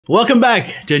Welcome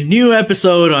back to a new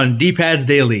episode on DPAD's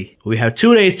Daily. We have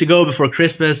 2 days to go before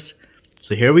Christmas,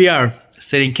 so here we are,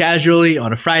 sitting casually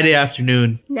on a Friday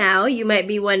afternoon. Now, you might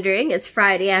be wondering, it's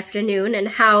Friday afternoon, and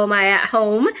how am I at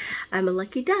home? I'm a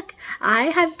lucky duck.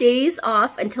 I have days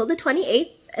off until the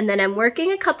 28th, and then I'm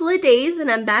working a couple of days,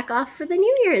 and I'm back off for the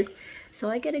New Year's. So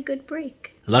I get a good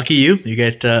break. Lucky you. You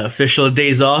get official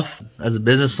days off. As a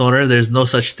business owner, there's no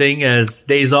such thing as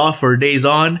days off or days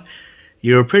on.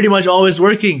 You're pretty much always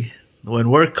working. When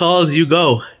work calls, you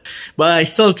go. But I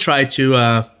still try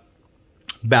to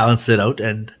balance it out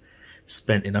and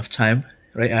spend enough time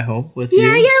right at home with you.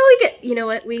 Yeah, we get, you know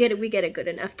what, we get a good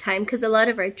enough time because a lot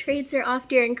of our trades are off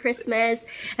during Christmas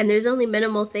and there's only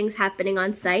minimal things happening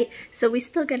on site. So we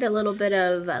still get a little bit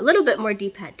more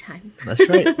DPAD time. That's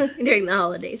right. During the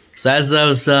holidays. So as I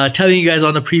was telling you guys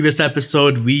on the previous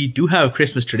episode, we do have a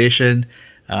Christmas tradition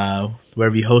where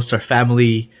we host our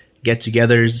family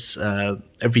get-togethers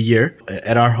every year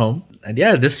at our home. And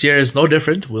yeah, this year is no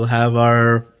different. We'll have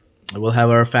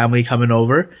our family coming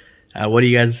over. What do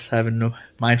you guys have in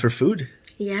mind for food?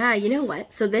 Yeah, you know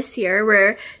what? So this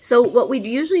year so what we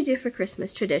usually do for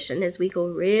Christmas tradition is we go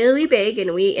really big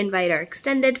and we invite our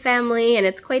extended family and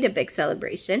it's quite a big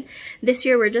celebration. This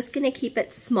year we're just going to keep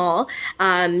it small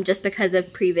just because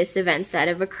of previous events that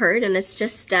have occurred, and it's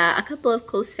just a couple of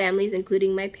close families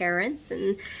including my parents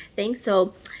and things.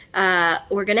 So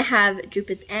we're going to have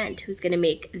Drupad's aunt who's going to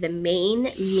make the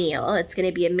main meal. It's going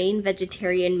to be a main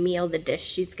vegetarian meal, the dish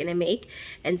she's going to make.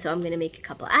 And so I'm going to make a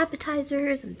couple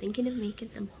appetizers. I'm thinking of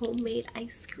making some homemade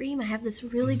ice cream. I have this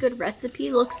really good recipe,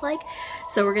 looks like.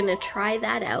 So we're going to try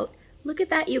that out. Look at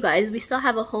that, you guys. We still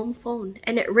have a home phone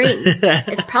and it rings.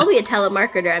 It's probably a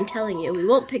telemarketer, I'm telling you. We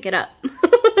won't pick it up.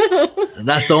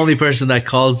 That's the only person that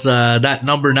calls that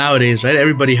number nowadays, right?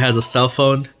 Everybody has a cell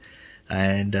phone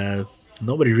and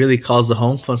nobody really calls the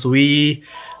home phone. So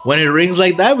when it rings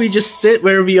like that, we just sit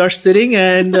where we are sitting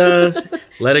and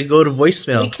let it go to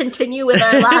voicemail. We continue with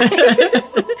our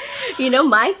lives. You know,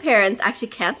 my parents actually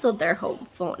canceled their home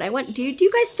phone. I went, do you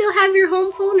guys still have your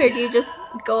home phone or do you just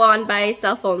go on by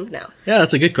cell phones now? Yeah,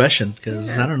 that's a good question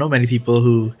because I don't know many people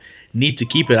who need to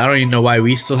keep it. I don't even know why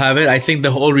we still have it. I think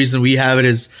the whole reason we have it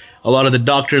is a lot of the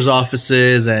doctor's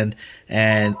offices and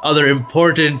other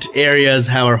important areas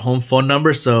have our home phone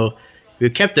number. So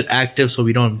we've kept it active so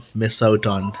we don't miss out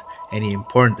on any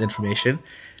important information.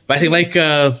 But I think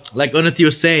like Unnati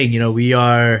was saying, you know, we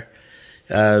are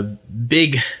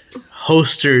big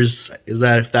hosters. Is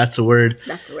that, if that's a word?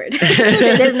 That's a word.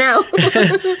 It is now.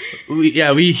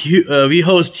 we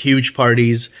host huge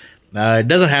parties. It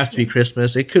doesn't have to be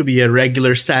Christmas. It could be a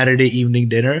regular Saturday evening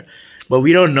dinner, but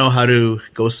we don't know how to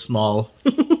go small.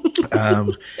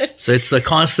 So it's a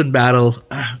constant battle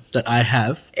that I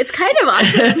have. It's kind of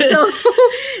awesome.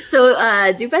 So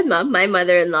Dupad mom, my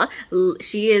mother-in-law,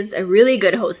 she is a really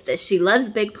good hostess. She loves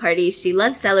big parties. She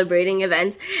loves celebrating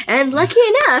events. And lucky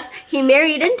enough, he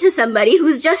married into somebody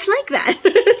who's just like that.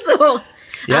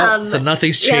 So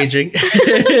nothing's changing.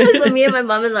 So me and my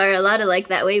mom-in-law are a lot alike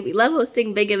that way. We love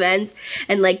hosting big events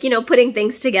and putting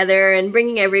things together and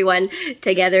bringing everyone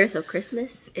together. So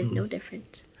Christmas is no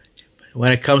different. When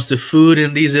it comes to food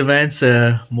in these events,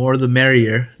 more the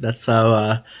merrier. That's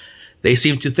how they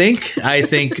seem to think. I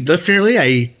think differently.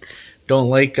 I don't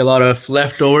like a lot of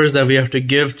leftovers that we have to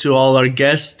give to all our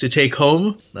guests to take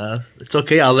home. It's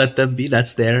okay. I'll let them be.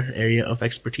 That's their area of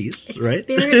expertise, it's right?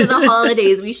 Spirit of the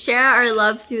holidays. We share our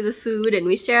love through the food and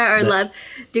we share our love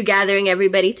through gathering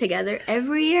everybody together.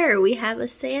 Every year we have a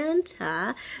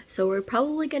Santa. So we're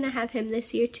probably going to have him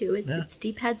this year too. It's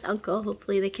DPAD's uncle.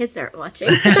 Hopefully the kids aren't watching.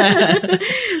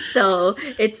 So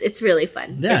it's really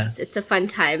fun. Yeah. It's a fun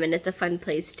time and it's a fun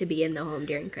place to be in the home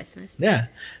during Christmas. Yeah.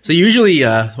 So usually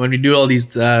when we do all these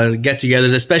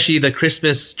get-togethers, especially the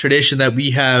Christmas tradition that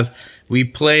we have, we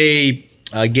play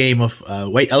a game of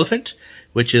White Elephant,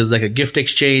 which is like a gift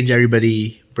exchange.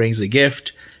 Everybody brings a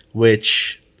gift,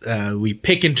 which we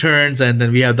pick in turns, and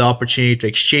then we have the opportunity to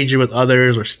exchange it with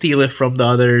others or steal it from the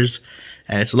others,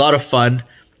 and it's a lot of fun.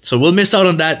 So we'll miss out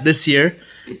on that this year.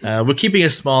 We're keeping it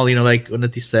small, like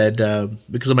Unnati said,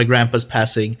 because of my grandpa's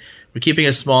passing. We're keeping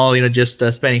it small, just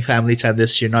spending family time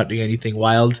this year, not doing anything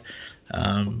wild.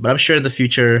 But I'm sure in the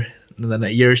future, in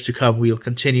the years to come, we'll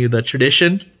continue the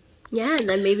tradition. Yeah, and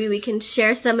then maybe we can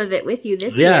share some of it with you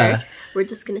this year. We're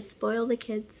just going to spoil the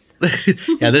kids.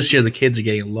 Yeah, this year the kids are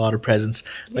getting a lot of presents.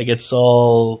 Like it's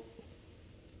all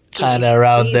kind of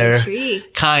around there.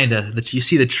 Kind of. You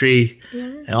see the tree. Yeah.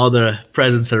 And all the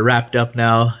presents are wrapped up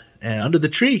now and under the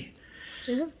tree.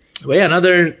 Yeah. But yeah,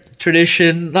 another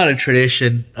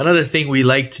thing we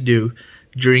like to do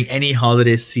during any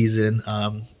holiday season,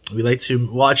 We like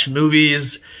to watch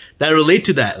movies that relate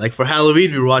to that. Like for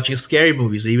Halloween, we were watching scary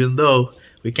movies, even though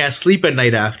we can't sleep at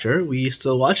night after. We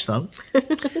still watch them.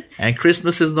 And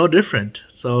Christmas is no different.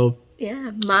 So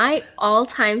yeah, my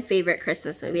all-time favorite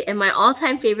Christmas movie and my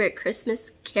all-time favorite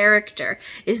Christmas character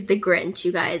is the Grinch,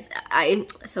 you guys.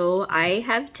 So I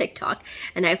have TikTok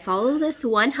and I follow this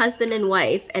one husband and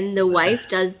wife, and the wife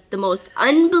does the most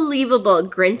unbelievable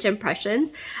Grinch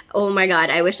impressions. Oh my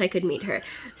God, I wish I could meet her.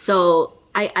 So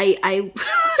I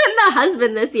the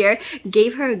husband this year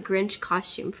gave her a Grinch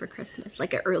costume for Christmas,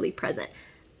 like an early present.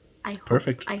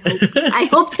 Perfect. I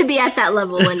hope to be at that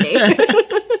level one day.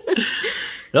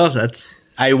 No,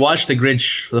 I watched The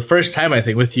Grinch for the first time, I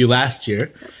think, with you last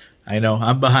year. I know,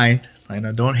 I'm behind. I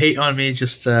know, don't hate on me.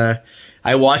 Just, I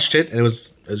watched it and it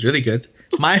was really good.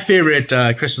 My favorite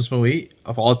Christmas movie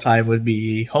of all time would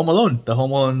be Home Alone. The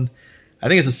Home Alone, I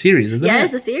think it's a series, isn't it? Yeah,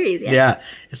 it's a series, yeah. Yeah,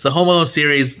 it's the Home Alone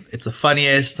series. It's the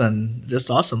funniest and just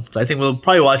awesome. So I think we'll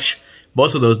probably watch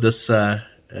both of those this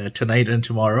tonight and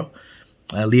tomorrow,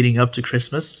 leading up to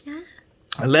Christmas. Yeah.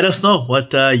 And let us know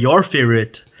what your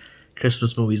favorite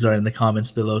Christmas movies are in the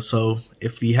comments below. So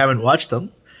if you haven't watched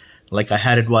them, like I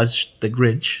hadn't watched The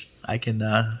Grinch, I can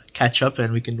catch up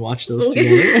and we can watch those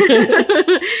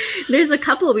together. There's a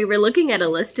couple. We were looking at a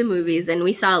list of movies and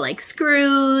we saw like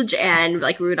Scrooge and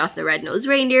like Rudolph the Red-Nosed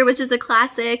Reindeer, which is a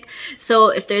classic. So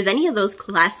if there's any of those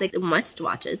classic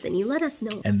must-watches, then you let us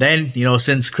know. And then, you know,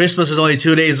 since Christmas is only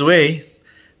 2 days away,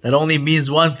 that only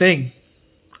means one thing.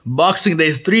 Boxing Day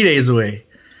is 3 days away.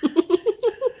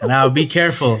 And now be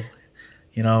careful.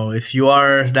 You know, if you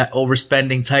are that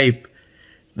overspending type,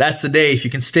 that's the day. If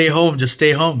you can stay home, just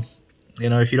stay home. You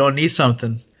know, if you don't need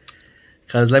something.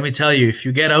 Because let me tell you, if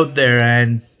you get out there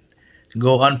and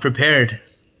go unprepared,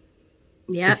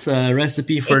 it's a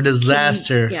recipe for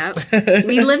disaster.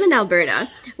 We live in Alberta,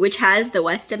 which has the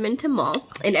West Edmonton Mall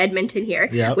in Edmonton here,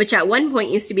 which at one point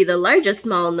used to be the largest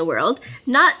mall in the world.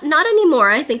 Not anymore.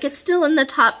 I think it's still in the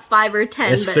top 5 or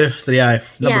 10. It's fifth,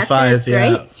 number 5, fifth,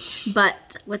 right?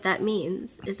 But what that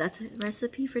means is that's a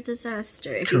recipe for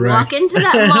disaster. If you walk into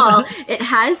that mall, it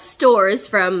has stores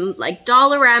from like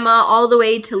Dollarama all the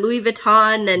way to Louis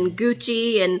Vuitton and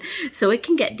Gucci, and so it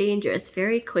can get dangerous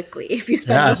very quickly if you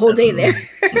spend the whole day there.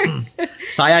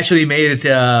 So I actually made it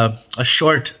a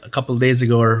short a couple of days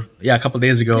ago,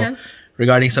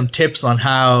 regarding some tips on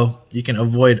how you can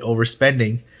avoid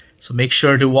overspending. So make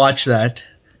sure to watch that.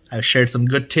 I've shared some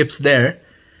good tips there.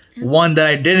 One that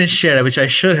I didn't share, which I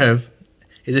should have,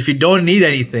 is if you don't need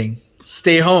anything,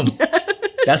 stay home.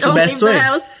 That's the best way.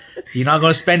 You're not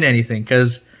going to spend anything,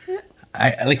 because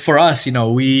like for us, you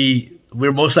know,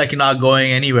 we're most likely not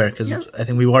going anywhere, because I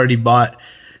think we've already bought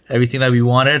everything that we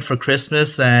wanted for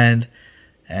Christmas, and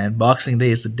Boxing Day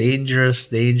is a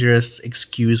dangerous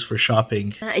excuse for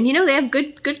shopping. And you know, they have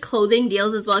good clothing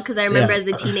deals as well, because I remember as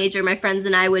a teenager, my friends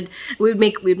and I would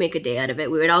make a day out of it.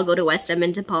 We would all go to West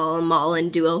Edmonton Mall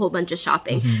and do a whole bunch of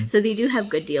shopping. So they do have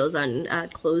good deals on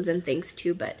clothes and things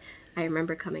too, but I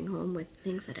remember coming home with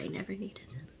things that I never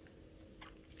needed.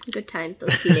 Good times,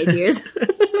 those teenage years.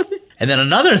 And then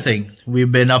another thing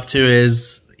we've been up to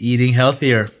is eating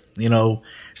healthier. You know,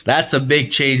 that's a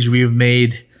big change we've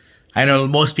made. I know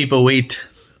most people wait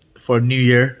for New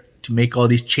Year to make all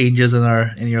these changes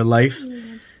in your life.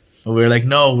 But we're like,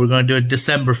 no, we're going to do it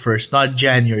December 1st, not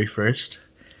January 1st.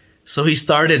 So we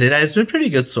started it, and it's been pretty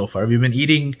good so far. We've been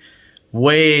eating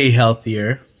way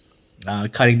healthier,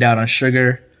 cutting down on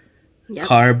sugar,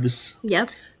 carbs,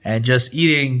 and just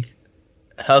eating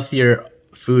healthier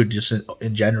food just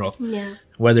in general.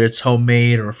 Whether it's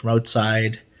homemade or from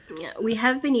outside. Yeah, we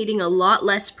have been eating a lot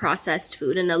less processed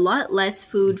food and a lot less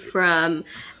food from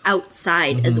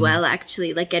outside as well,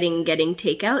 actually, like getting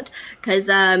takeout, because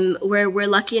we're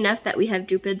lucky enough that we have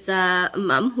Drupad's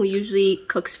mom, who usually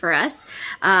cooks for us.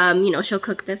 You know, she'll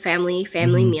cook the family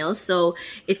meals, so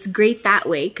it's great that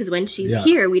way, because when she's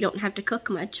here, we don't have to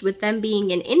cook much. With them being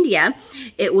in India,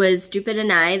 it was Drupad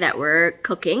and I that were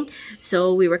cooking,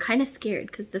 so we were kind of scared,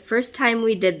 because the first time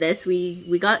we did this,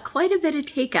 we got quite a bit of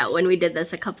takeout when we did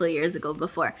this a couple of years ago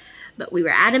before, but we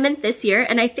were adamant this year,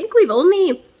 and I think we've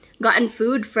only gotten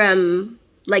food from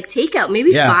like takeout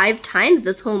maybe 5 times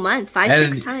this whole month,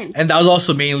 6 times. And that was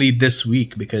also mainly this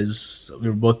week, because we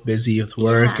were both busy with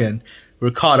work and we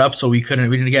were caught up, so we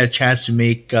didn't get a chance to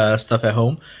make stuff at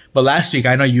home. But last week,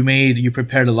 I know you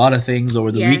prepared a lot of things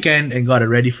over the weekend and got it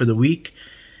ready for the week.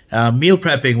 Meal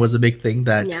prepping was a big thing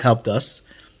that helped us.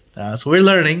 So we're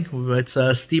learning. It's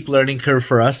a steep learning curve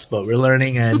for us, but we're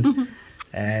learning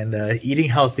and eating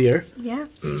healthier.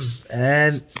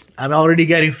 And I'm already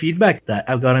getting feedback that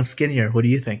I've gotten skinnier. What do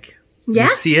you think? Yeah.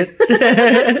 You see it.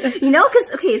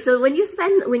 Because okay, so when you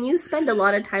spend a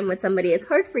lot of time with somebody, it's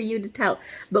hard for you to tell.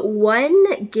 But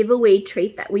one giveaway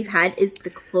trait that we've had is the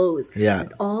clothes. Yeah.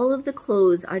 All of the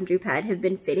clothes on DPAD have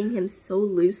been fitting him so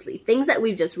loosely. Things that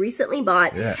we've just recently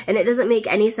bought, and it doesn't make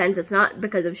any sense. It's not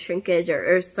because of shrinkage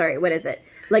or sorry, what is it?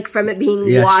 Like from it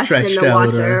being washed in the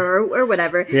washer or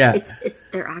whatever. Yeah. It's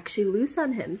they're actually loose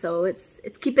on him, so it's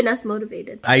keeping us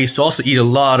motivated. I used to also eat a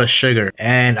lot of sugar,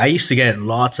 and I used to get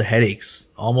lots of headaches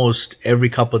almost every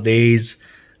couple of days,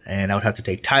 and I would have to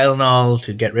take Tylenol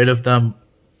to get rid of them.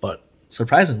 But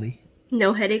surprisingly,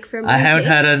 no headache for me. I haven't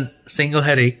had a single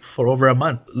headache for over a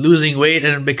month. Losing weight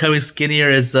and becoming skinnier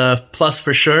is a plus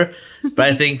for sure. But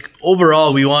I think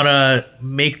overall we want to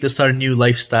make this our new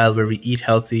lifestyle where we eat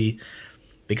healthy.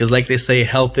 Because like they say,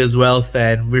 health is wealth,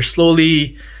 and we're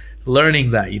slowly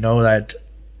learning that, that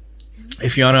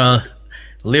if you want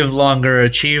to live longer,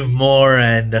 achieve more,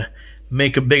 and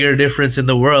make a bigger difference in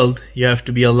the world, you have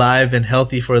to be alive and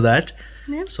healthy for that.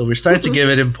 Yeah. So we're starting to give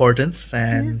it importance,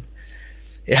 and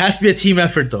it has to be a team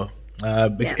effort though.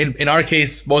 In our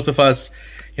case, both of us,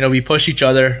 we push each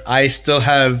other. I still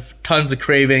have tons of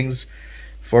cravings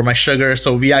for my sugar,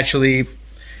 so we actually...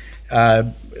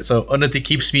 So Unnati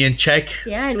keeps me in check.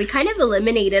 Yeah, and we kind of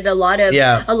eliminated a lot of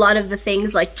the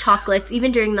things like chocolates.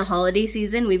 Even during the holiday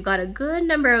season, we've got a good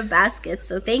number of baskets.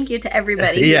 So thank you to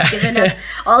everybody who's given us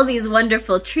all these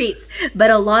wonderful treats.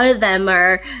 But a lot of them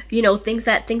are, things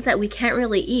that we can't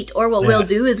really eat. Or what we'll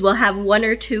do is we'll have one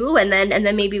or two, and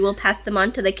then maybe we'll pass them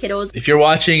on to the kiddos. If you're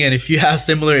watching and if you have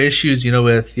similar issues,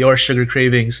 with your sugar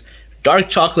cravings, dark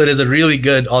chocolate is a really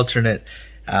good alternate.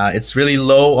 It's really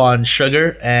low on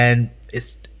sugar, and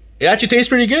it actually tastes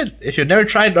pretty good. If you've never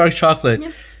tried dark chocolate,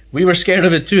 we were scared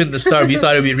of it too in the start. We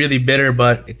thought it would be really bitter,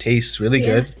 but it tastes really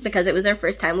good. Because it was our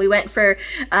first time. We went for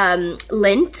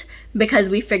Lindt because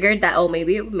we figured that,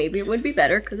 maybe it would be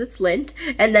better because it's Lindt.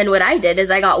 And then what I did is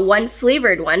I got one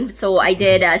flavored one. So I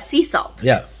did sea salt.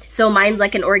 Yeah. So mine's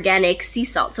like an organic sea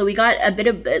salt. So we got a bit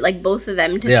of like both of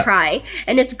them to try.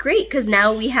 And it's great because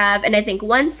now we have, and I think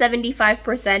one's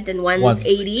 75% and one's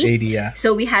 80. 80, yeah.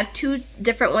 So we have two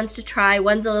different ones to try.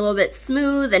 One's a little bit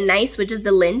smooth and nice, which is the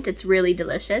Lindt. It's really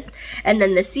delicious. And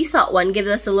then the sea salt one gives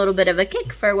us a little bit of a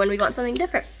kick for when we want something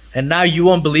different. And now you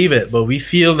won't believe it, but we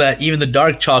feel that even the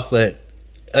dark chocolate,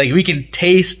 like we can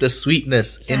taste the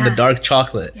sweetness in the dark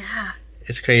chocolate. Yeah.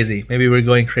 It's crazy. Maybe we're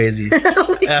going crazy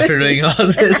after doing all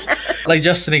this. Like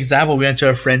just an example, we went to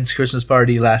our friend's Christmas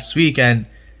party last week and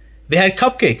they had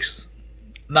cupcakes.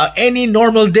 Now, any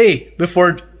normal day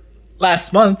before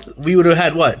last month, we would have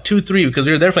had what? 2, 3 because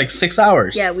we were there for like 6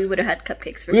 hours. Yeah, we would have had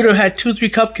cupcakes for sure. We would have had 2, 3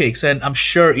 cupcakes, and I'm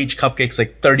sure each cupcake's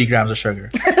like 30 grams of sugar.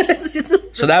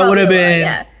 So that would have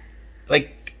been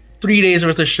like 3 days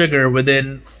worth of sugar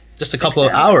within just a couple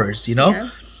of hours,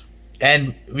 Yeah.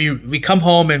 And we come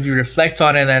home and we reflect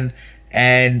on it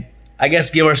and I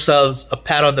guess give ourselves a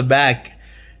pat on the back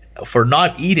for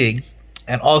not eating.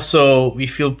 And also we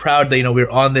feel proud that, we're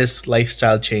on this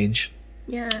lifestyle change.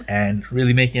 Yeah. And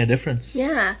really making a difference.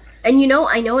 Yeah. And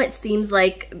I know it seems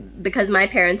like, because my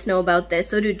parents know about this,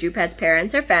 so do DPAD's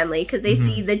parents or family, because they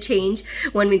see the change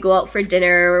when we go out for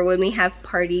dinner or when we have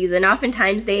parties. And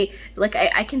oftentimes they, like,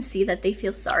 I can see that they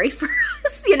feel sorry for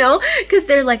us, because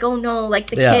they're like, oh no, like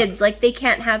the kids, like they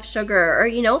can't have sugar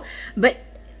or, but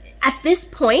at this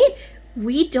point,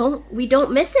 we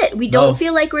don't miss it. We don't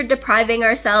feel like we're depriving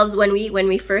ourselves. When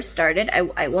we first started,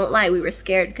 I won't lie, we were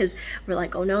scared because we're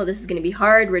like, oh no, this is going to be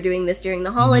hard. We're doing this during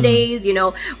the holidays,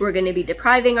 we're going to be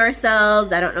depriving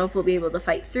ourselves. I don't know if we'll be able to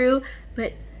fight through,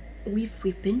 but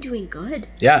we've been doing good.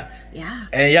 Yeah. Yeah.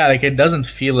 And like it doesn't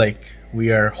feel like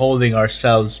we are holding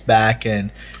ourselves back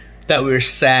and that we're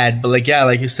sad, but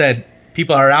like you said,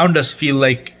 people around us feel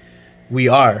like we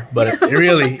are, but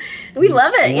really we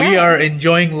love it. We are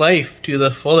enjoying life to the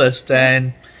fullest,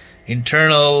 and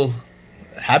internal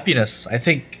happiness, I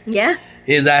think,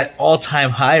 is at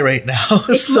all-time high right now.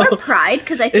 It's more pride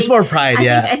because it's more pride.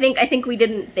 I think we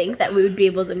didn't think that we would be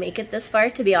able to make it this far,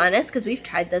 to be honest, because we've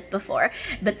tried this before,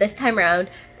 but this time around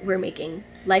we're making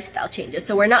lifestyle changes.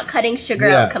 So we're not cutting sugar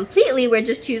out completely. We're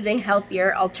just choosing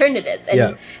healthier alternatives,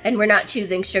 and we're not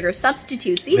choosing sugar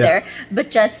substitutes either,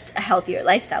 but just a healthier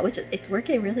lifestyle, which it's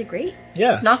working really great.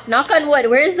 Yeah. Knock on wood.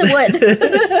 Where's the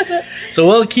wood? So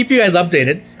we'll keep you guys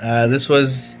updated. This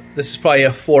is probably a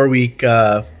 4-week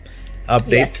update.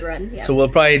 Yes, run. Yeah. So we'll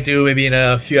probably do maybe in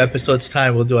a few episodes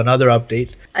time, we'll do another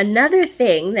update. Another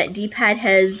thing that DPAD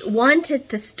has wanted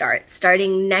to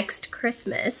starting next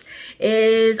Christmas,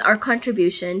 is our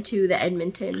contribution to the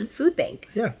Edmonton Food Bank.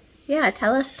 Yeah. Yeah,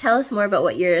 tell us more about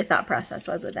what your thought process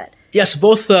was with that. Yes,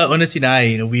 both Unnati and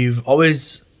I, we've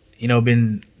always,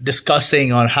 been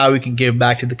discussing on how we can give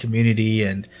back to the community,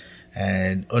 and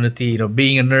Unnati,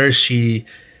 being a nurse, she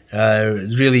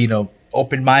has really,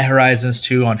 opened my horizons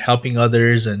too on helping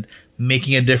others and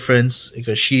making a difference,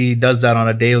 because she does that on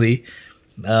a daily.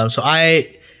 So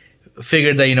I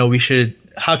figured that,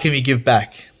 how can we give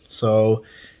back? So,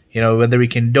 whether we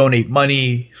can donate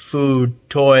money, food,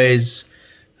 toys,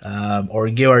 or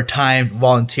give our time,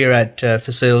 volunteer at a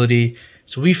facility.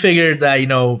 So we figured that,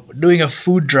 doing a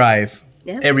food drive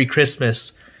every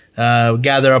Christmas,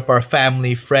 gather up our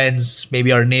family, friends,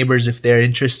 maybe our neighbors if they're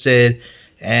interested,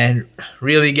 and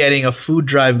really getting a food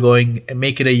drive going and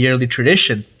make it a yearly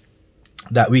tradition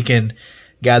that we can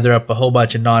gather up a whole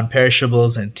bunch of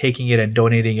non-perishables and taking it and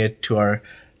donating it to our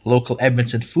local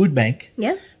Edmonton food bank.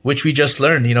 Yeah. Which we just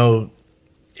learned,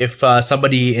 if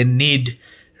somebody in need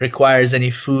requires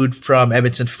any food from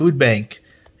Edmonton Food Bank,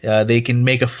 they can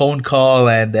make a phone call,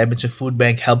 and the Edmonton Food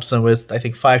Bank helps them with, I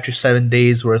think, 5 to 7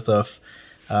 days worth of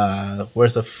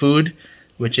food,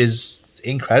 which is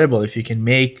incredible. If you can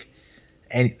make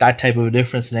that type of a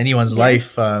difference in anyone's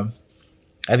life, I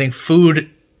think food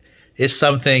is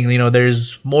something,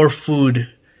 there's more food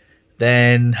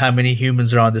than how many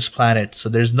humans are on this planet. So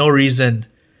there's no reason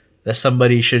that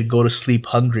somebody should go to sleep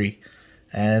hungry.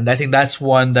 And I think that's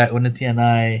one that Unnati and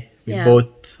I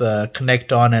both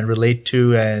connect on and relate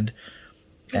to, and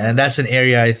that's an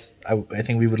area I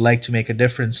think we would like to make a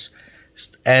difference.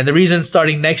 And the reason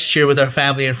starting next year with our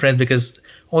family and friends, because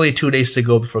only 2 days to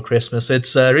go before Christmas,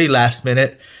 it's really last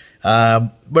minute.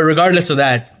 But regardless of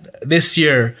that, this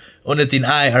year Unnati and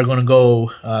I are going to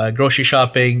go grocery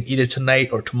shopping either tonight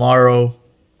or tomorrow,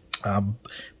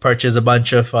 purchase a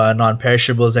bunch of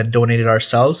non-perishables and donate it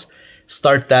ourselves.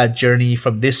 Start that journey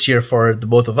from this year for the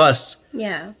both of us.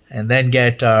 Yeah. And then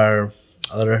get our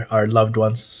loved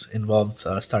ones involved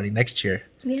starting next year.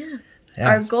 Yeah.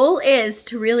 Our goal is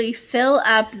to really fill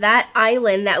up that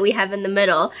island that we have in the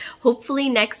middle, hopefully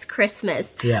next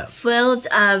Christmas, filled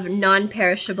of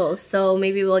non-perishables. So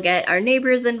maybe we'll get our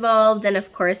neighbors involved, and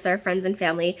of course our friends and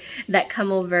family that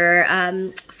come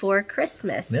over for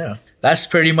Christmas. Yeah, that's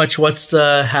pretty much what's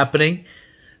happening.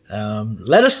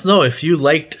 Let us know if you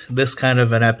liked this kind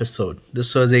of an episode.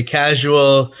 This was a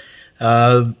casual,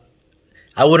 I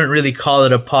wouldn't really call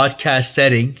it a podcast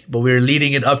setting, but we're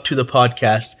leading it up to the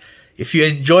podcast. If you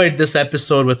enjoyed this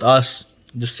episode with us,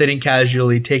 just sitting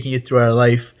casually, taking you through our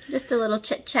life. Just a little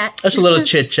chit-chat. Just a little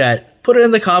chit-chat. Put it in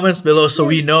the comments below so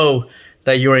we know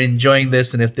that you're enjoying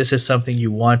this, and if this is something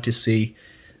you want to see.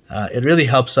 It really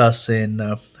helps us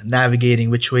in navigating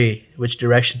which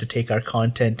direction to take our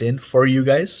content in for you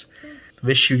guys.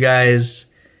 Wish you guys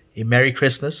a Merry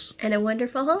Christmas. And a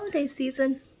wonderful holiday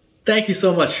season. Thank you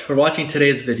so much for watching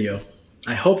today's video.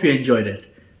 I hope you enjoyed it.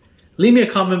 Leave me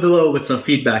a comment below with some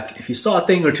feedback if you saw a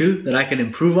thing or two that I can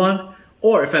improve on,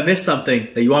 or if I missed something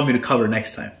that you want me to cover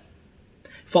next time.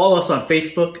 Follow us on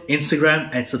Facebook, Instagram,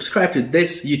 and subscribe to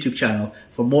this YouTube channel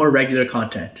for more regular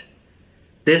content.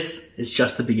 This is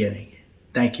just the beginning.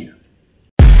 Thank you.